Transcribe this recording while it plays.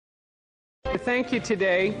Thank you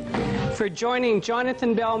today for joining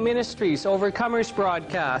Jonathan Bell Ministries Overcomers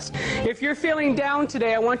broadcast. If you're feeling down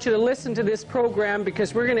today, I want you to listen to this program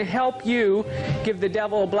because we're going to help you give the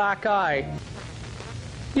devil a black eye.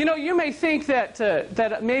 You know, you may think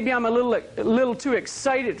that maybe I'm a little too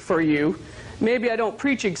excited for you. Maybe I don't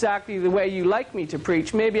preach exactly the way you like me to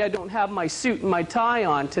preach. Maybe I don't have my suit and my tie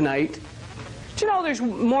on tonight. Do you know there's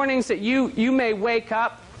mornings that you may wake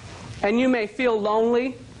up and you may feel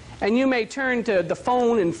lonely, and you may turn to the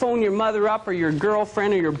phone and phone your mother up or your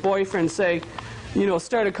girlfriend or your boyfriend and say, you know,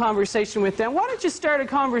 start a conversation with them. Why don't you start a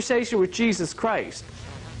conversation with Jesus Christ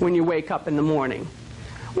when you wake up in the morning?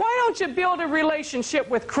 Why don't you build a relationship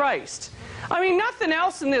with Christ? I mean, nothing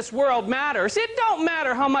else in this world matters. It don't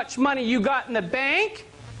matter how much money you got in the bank.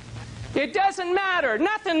 It doesn't matter.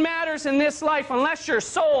 Nothing matters in this life unless your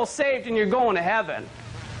soul's saved and you're going to heaven.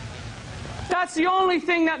 That's the only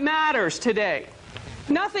thing that matters today.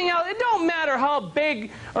 Nothing else. It don't matter how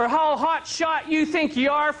big or how hot shot you think you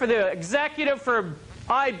are for the executive for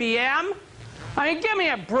IBM. I mean, give me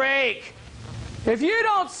a break. If you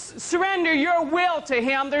don't surrender your will to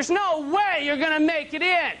Him, there's no way you're going to make it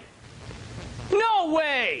in. No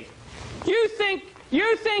way. You think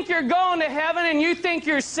you're going to heaven and you think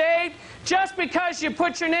you're saved just because you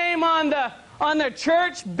put your name on the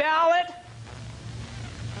church ballot?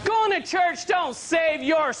 Going to church don't save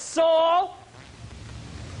your soul.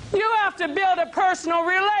 You have to build a personal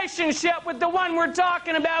relationship with the one we're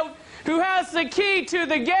talking about who has the key to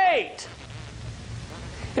the gate.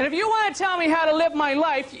 And if you want to tell me how to live my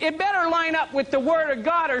life, it better line up with the Word of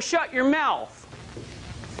God or shut your mouth.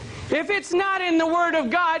 If it's not in the Word of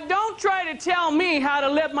God, don't try to tell me how to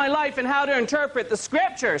live my life and how to interpret the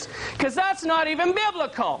Scriptures, because that's not even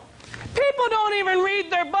biblical. People don't even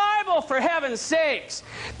read their Bible, for heaven's sakes.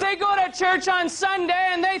 They go to church on Sunday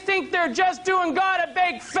and they think they're just doing God a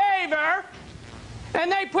big favor,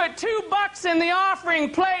 and they put $2 in the offering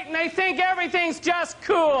plate and they think everything's just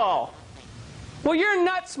cool. Well, you're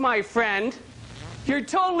nuts, my friend. You're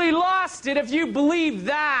totally lost it if you believe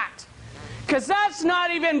that, because that's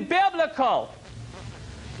not even biblical.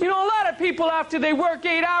 You know, a lot of people after they work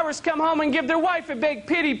 8 hours come home and give their wife a big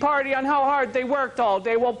pity party on how hard they worked all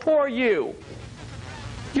day. Well, poor you.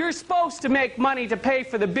 You're supposed to make money to pay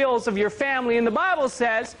for the bills of your family, and the Bible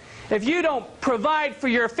says if you don't provide for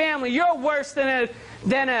your family, you're worse than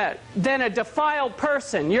a defiled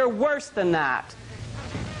person. You're worse than that.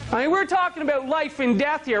 I mean, we're talking about life and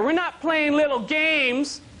death here. We're not playing little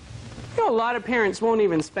games. You know, a lot of parents won't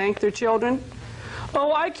even spank their children.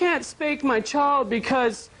 Oh, I can't spank my child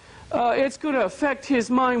because it's going to affect his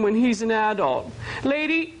mind when he's an adult.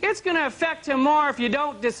 Lady, it's going to affect him more if you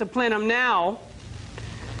don't discipline him now.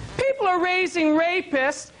 People are raising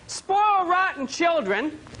rapists, spoiled, rotten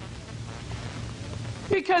children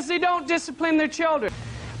because they don't discipline their children.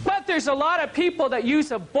 But there's a lot of people that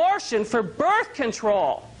use abortion for birth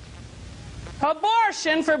control.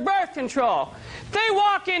 Abortion for birth control. They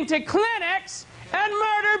walk into clinics and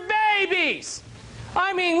murder babies.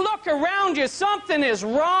 I mean, look around you. Something is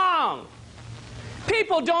wrong.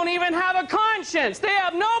 People don't even have a conscience. They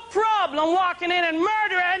have no problem walking in and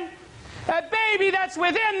murdering a baby that's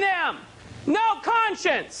within them. No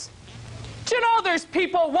conscience. Do you know there's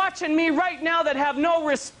people watching me right now that have no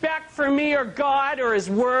respect for me or God or His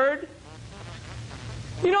Word?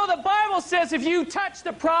 You know, the Bible says if you touch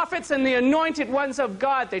the prophets and the anointed ones of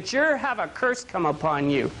God, that you have a curse come upon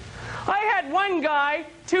you. I had one guy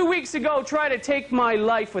 2 weeks ago try to take my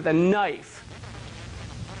life with a knife.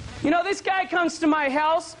 You know, this guy comes to my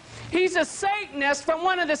house. He's a Satanist from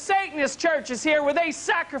one of the Satanist churches here where they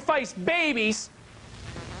sacrifice babies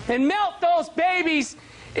and melt those babies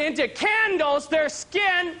into candles, their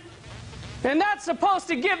skin, and that's supposed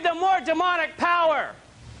to give them more demonic power.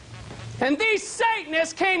 And these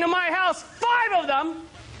Satanists came to my house, 5 of them,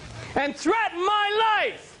 and threatened my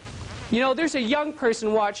life. You know, there's a young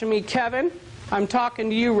person watching me. Kevin, I'm talking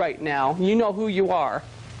to you right now. You know who you are.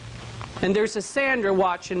 And there's a Sandra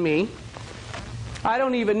watching me. I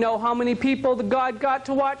don't even know how many people God got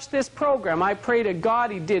to watch this program. I pray to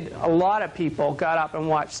God He did. A lot of people got up and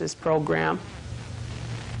watched this program.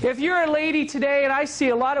 If you're a lady today, and I see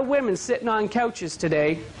a lot of women sitting on couches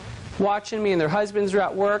today watching me and their husbands are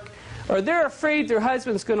at work, or they're afraid their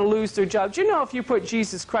husband's going to lose their job. Do you know if you put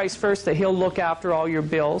Jesus Christ first that He'll look after all your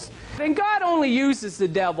bills? And God only uses the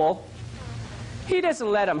devil. He doesn't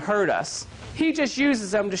let him hurt us. He just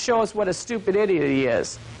uses him to show us what a stupid idiot he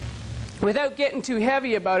is. Without getting too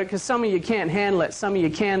heavy about it, because some of you can't handle it, some of you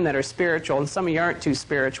can that are spiritual, and some of you aren't too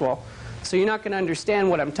spiritual. So you're not going to understand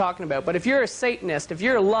what I'm talking about. But if you're a Satanist, if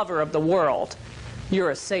you're a lover of the world, you're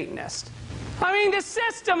a Satanist. I mean, the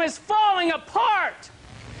system is falling apart.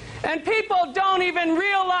 And people don't even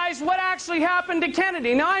realize what actually happened to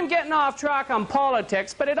Kennedy. Now, I'm getting off track on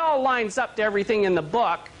politics, but it all lines up to everything in the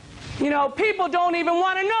book. You know, people don't even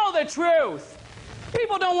want to know the truth.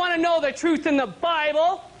 People don't want to know the truth in the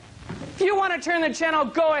Bible. If you want to turn the channel,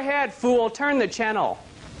 go ahead, fool. Turn the channel.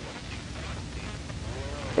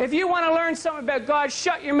 If you want to learn something about God,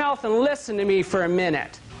 shut your mouth and listen to me for a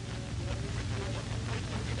minute.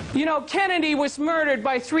 You know, Kennedy was murdered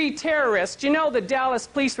by 3 terrorists. You know, the Dallas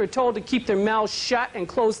police were told to keep their mouths shut and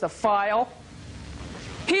close the file.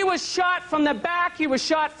 He was shot from the back, he was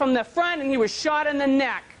shot from the front, and he was shot in the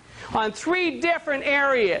neck on 3 different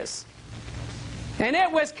areas. And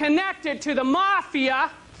it was connected to the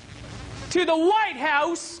mafia, to the White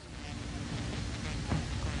House,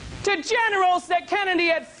 to generals that Kennedy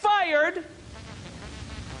had fired.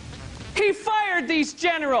 He fired these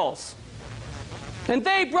generals. And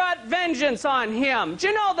they brought vengeance on him. Do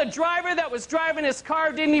you know the driver that was driving his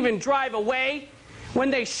car didn't even drive away?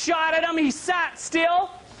 When they shot at him, he sat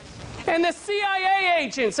still. And the CIA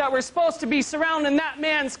agents that were supposed to be surrounding that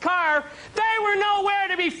man's car, they were nowhere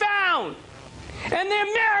to be found. And the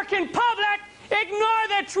American public ignored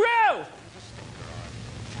the truth.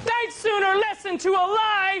 They'd sooner listen to a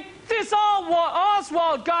lie. This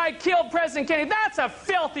Oswald guy killed President Kennedy. That's a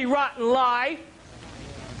filthy, rotten lie.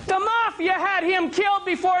 The mafia had him killed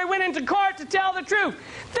before he went into court to tell the truth.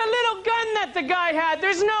 The little gun that the guy had,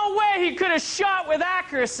 there's no way he could have shot with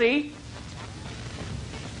accuracy.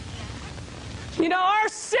 You know, our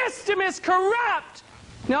system is corrupt.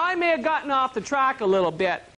 Now, I may have gotten off the track a little bit.